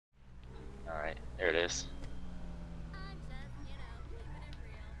There it is.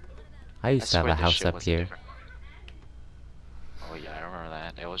 I I used to have swear a this house shit up was here. different. Oh yeah, I remember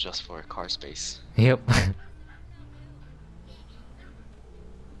that. It was just for car space. Yep.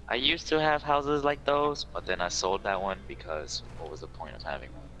 I used to have houses like those, but then I sold that one because what was the point of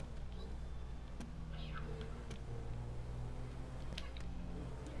having one?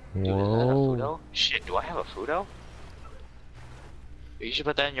 Dude, is that a Whoa. Fudo? Shit, do I have a Fudo? You should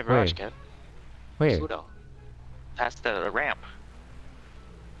put that in your garage, Where? Kev. Where? Fudo. Past the ramp.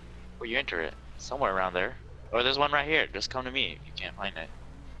 Where you enter it. Somewhere around there. Or there's one right here. Just come to me if you can't find it.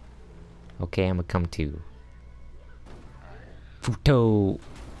 Okay, I'm gonna come to. Futo.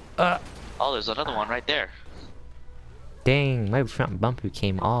 Oh, there's another one right there. Dang, my front bumper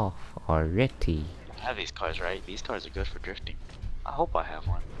came off already. I have these cars, right? These cars are good for drifting. I hope I have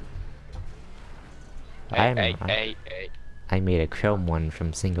one. Hey. I made a chrome one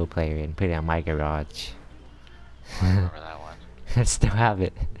from single player and put it on my garage. Oh, I remember that one. I still have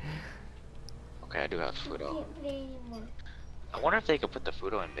it. Okay, I do have Fudo. I wonder if they could put the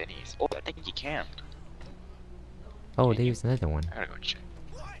Fudo in Benny's. Oh, I think you can. Oh, there's another one. I gotta go check.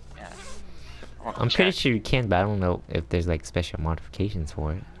 Yeah. I'm pretty sure you can, but I don't know if there's like special modifications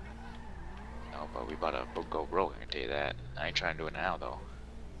for it. No, but we bought a go broke, I can tell you that. I ain't trying to do it now, though.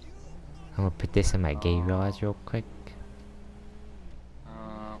 I'm gonna put this in my garage real quick.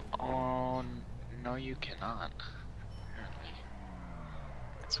 Oh, no you cannot. Apparently.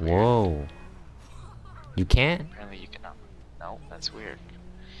 That's weird. Whoa. You can't? Apparently you cannot. No, that's weird.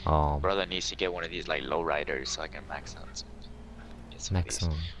 Oh, Brother needs to get one of these like low riders so I can max out some. Get some of these.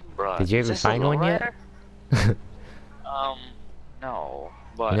 maximum. Bruh, Did you is ever this a find one yet? lowrider? No,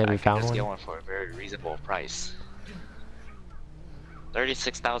 but You never I found can just one? get one for a very reasonable price.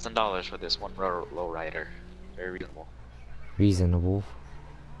 $36,000 for this one lowrider. Very reasonable. Reasonable.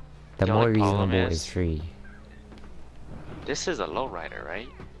 The The more only problem reasonable is- is free. This is a lowrider, right?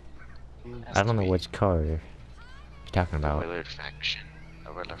 Has I to don't know be. which car you're talking The about. Willard faction.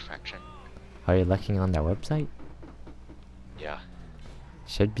 The Willard faction. Are you looking on their website? Yeah.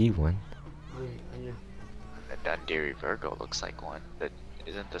 Should be one. That Dundee Virgo looks like one. That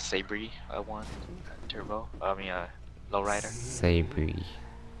isn't the Sabri one. Turbo. I mean, lowrider. Sabri.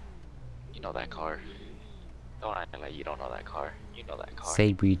 You know that car. Don't act like you don't know that car. You know that car.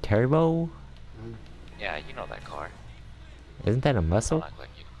 Sabri Turbo? Yeah, you know that car. Isn't that a Don't muscle? act like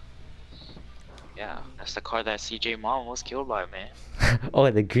you. Yeah, that's the car that CJ Mom was killed by, man. Oh,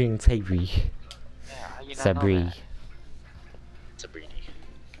 the green Sabri. Yeah, how you not know Sabri. that? Sabrini.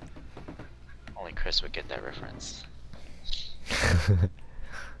 Only Chris would get that reference. I'm gonna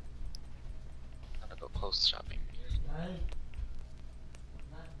go clothes shopping.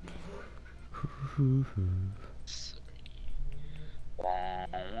 Sabrini. Wah,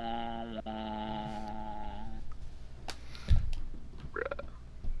 wah, wah. Bruh.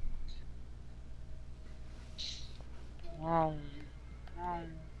 Wah, wah.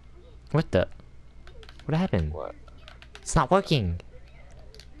 What the? What happened? What? It's not working.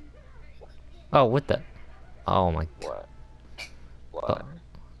 Oh, what the? Oh my. What? Oh, What?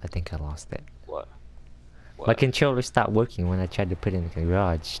 I think I lost it. What? My controller stopped working when I tried to put it in the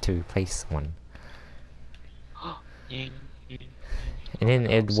garage to replace one. Ying, ying, And then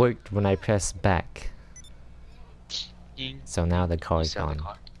it worked when I pressed back. ying. So now the car You is sell the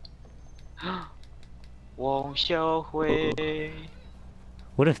gone. car. 王小辉.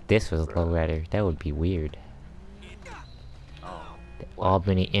 What if this was lowrider? That would be weird. Oh, The what?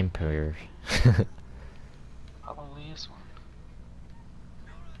 Albany Emperor. Probably is one.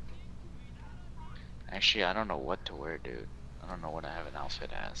 Actually, I don't know what to wear, dude. I don't know what I have an outfit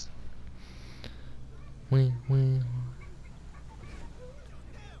as. Wee, wee.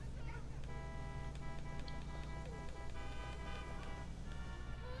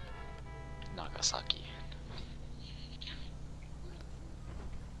 Nagasaki.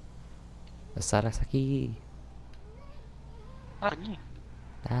 Sarasaki. Apa ni?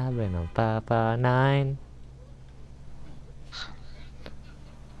 I've on Papa 9.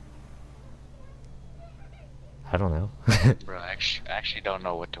 I don't know. Bro, I actually don't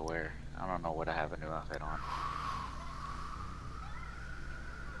know what to wear. I don't know what I have a new outfit on.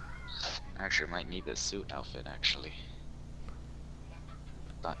 I actually might need the suit outfit, actually.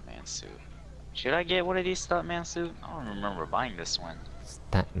 Stuntman suit. Should I get one of these Stuntman suit? I don't remember buying this one.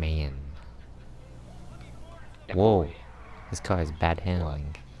 Stuntman. Yeah, Whoa. boy. This car has bad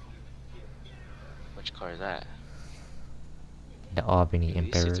handling. Which car is that? The Albany Dude,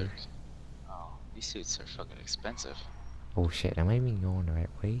 these suits Emperor. Oh, these suits are fucking expensive. Oh shit, am I even going the right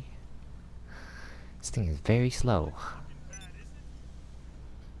way? This thing is very slow.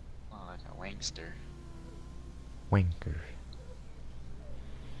 Oh, like a Wankster. Wanker.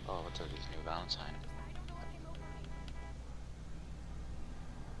 Oh, what's up, this new Valentine?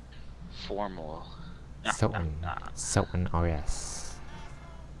 Formal. Someone RS.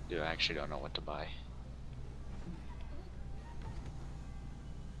 Dude, I actually don't know what to buy.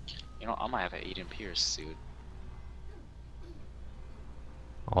 You know, I might have an Aiden Pierce suit.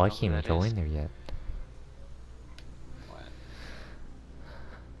 Oh, I Know who can't even that go is? in there yet. What?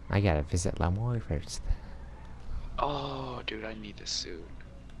 I gotta visit Lamoy first. Oh, dude, I need this suit.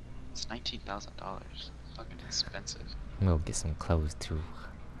 It's $19,000. Fucking expensive. I'm gonna get some clothes too.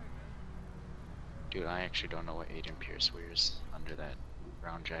 Dude, I actually don't know what Aiden Pierce wears under that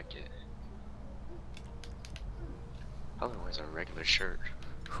brown jacket. Probably wears a regular shirt.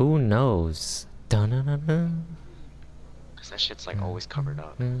 Who knows? Dun-dun-dun-dun. Cause that shit's like always covered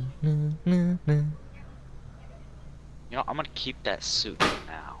up. Dun-dun-dun-dun-dun. You know, I'm gonna keep that suit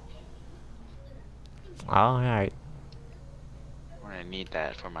now. Alright. I'm gonna need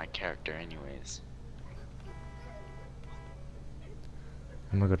that for my character anyways.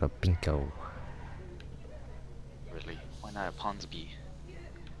 I'm gonna go to Bingo. Really. Why not a Ponsby?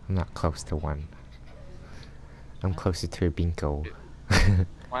 I'm not close to one. I'm closer to a Bingo.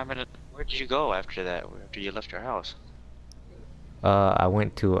 Where did you go after that? After you left your house? I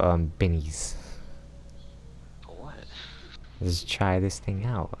went to Benny's. For what? Let's try this thing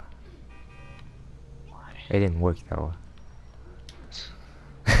out. Why? It didn't work though.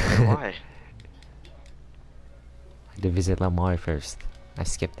 Why? I had to visit Lamar first. I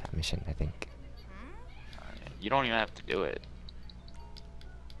skipped that mission, I think. You don't even have to do it.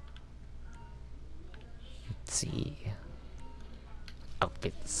 Let's see.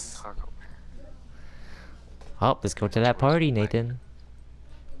 Outfits. Cargo. Oh, let's go to that party, Nathan.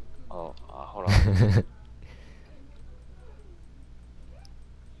 Oh, hold on.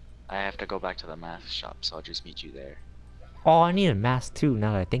 I have to go back to the math shop, so I'll just meet you there. Oh, I need a mask too,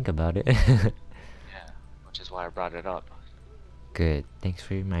 now that I think about it. Yeah, which is why I brought it up. Good, thanks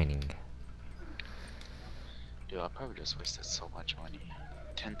for reminding. Dude, I probably just wasted so much money.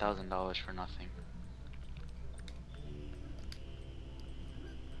 $10,000 for nothing.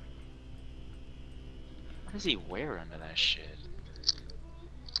 What does he wear under that shit?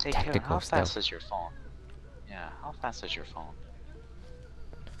 Hey Kevin, Tactical how fast stuff. is your phone? Yeah, how fast is your phone?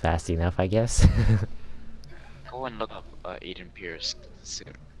 Fast enough, I guess. Go and look up Aiden Pierce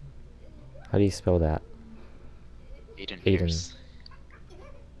suit. How do you spell that? Aiden Aiden. Pierce.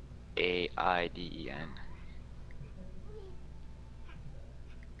 A-I-D-E-N.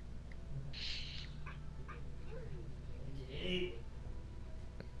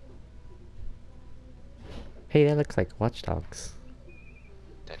 Hey, that looks like Watch Dogs.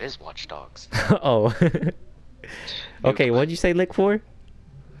 That is Watch Dogs. Oh. Okay, what'd you say look for?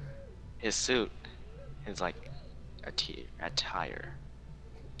 His suit is like attire.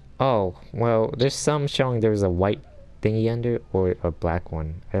 Oh, well, there's some showing there's a white thingy under or a black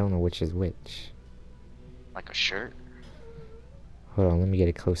one. I don't know which is which. Like a shirt? Hold on, let me get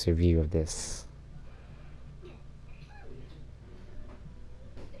a closer view of this.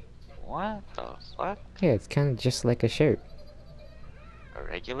 What the fuck? Yeah, it's kind of just like a shirt. A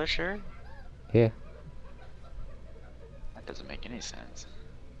regular shirt? Yeah. That doesn't make any sense.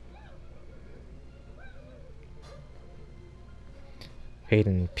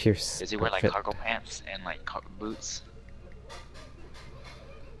 Aiden Pierce. Does he wear like outfit. cargo pants and like boots?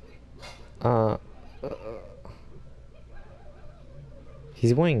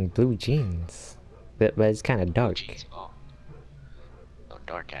 He's wearing blue jeans, but it's kind of dark. Jeans. Oh,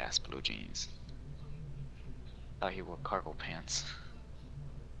 dark ass blue jeans. Thought he wore cargo pants.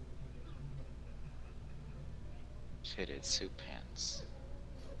 Fitted suit pants.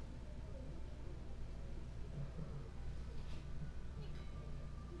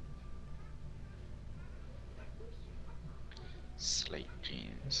 Slate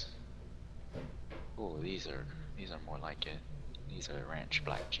jeans. Oh, these are more like it. These are ranch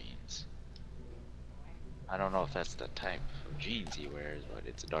black jeans. I don't know if that's the type of jeans he wears, but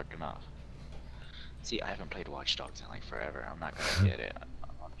it's dark enough. See, I haven't played Watch Dogs in like forever. I'm not gonna get it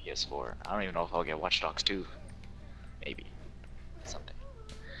on PS4. I don't even know if I'll get Watch Dogs 2. Maybe. Someday.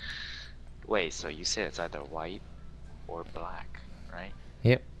 Wait, so you said it's either white or black, right?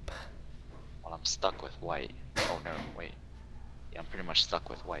 Yep. Well, I'm stuck with white. Oh no, wait. Yeah, I'm pretty much stuck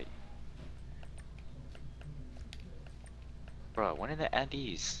with white. Bro, when did they add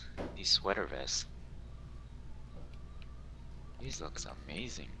these sweater vests? These looks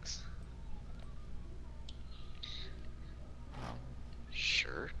amazing.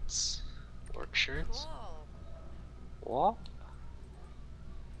 Shirts? Work shirts? What?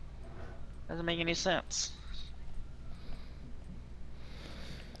 Doesn't make any sense.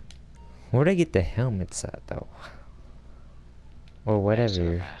 Where'd I get the helmets at though? Or Next to the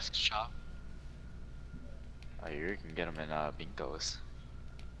whatever. mask shop. Oh, you can get them in Binko's.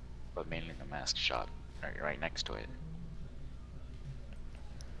 But mainly the mask shop. Right next to it.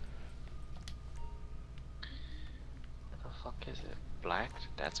 What the fuck is it? Black?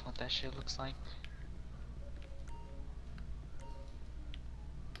 That's what that shit looks like?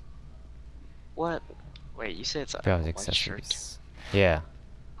 What? Wait, you said it's a Browse white shirt? accessories. Yeah.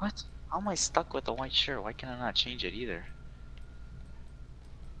 What? How am I stuck with the white shirt? Why can I not change it either?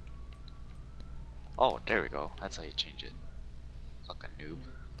 Oh, there we go. That's how you change it. Fucking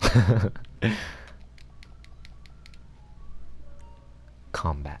noob.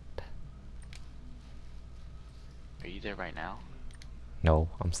 Combat. Are you there right now? No,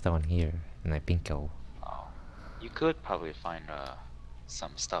 I'm still in here in the Binko. Oh. You could probably find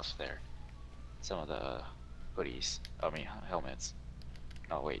some stuff there. Some of the hoodies. I mean, helmets.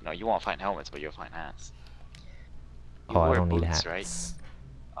 No, wait. No, you won't find helmets, but you'll find hats. You Oh, I wear don't need boots, hats. right?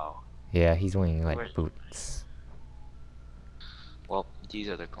 Oh. Yeah, he's wearing like Where- boots. Well, these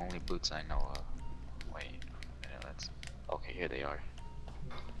are the only boots I know of. Wait. A minute, let's... Okay, here they are.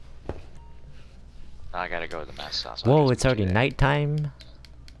 Now I gotta go to the mask shop. So I'll Whoa, just it's meet you already there. nighttime.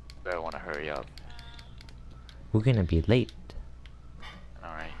 Better wanna hurry up. We're gonna be late.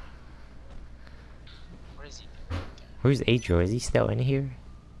 Alright. Where is he? Where's Adro? Is he still in here?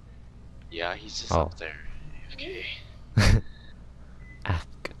 Yeah, he's just Oh. up there. AFK. Ask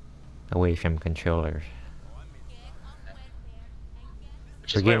away from controller.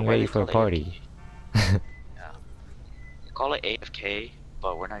 Which We're is weird, getting why ready they for a call it party. AFK. Yeah. They call it AFK,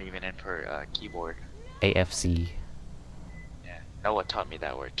 but we're not even in for keyboard. AFC. Yeah. Noah taught me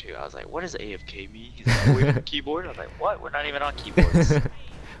that word too. I was like, what does AFK mean? He's like, away from keyboard? I was like, what? We're not even on keyboards.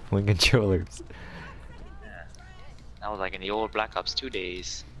 When controllers. Yeah. That was like in the old Black Ops 2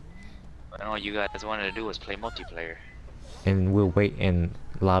 days. When all you guys wanted to do was play multiplayer. And we'll wait in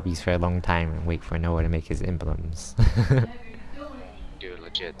lobbies for a long time and wait for Noah to make his emblems. Dude,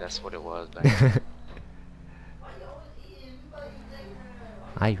 legit, that's what it was back then.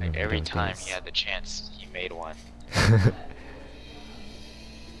 I Like, remember every those time days. he had the chance, he made one. And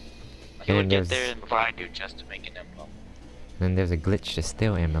He would then get there's- there before I do just to make an emblem. Then there's a glitch to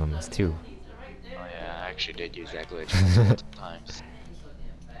steal emblems too. Oh yeah, I actually did use that glitch multiple times.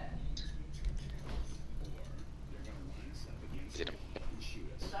 Did him.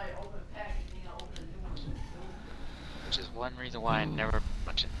 Which is one reason why I never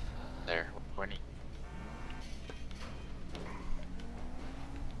much in there when he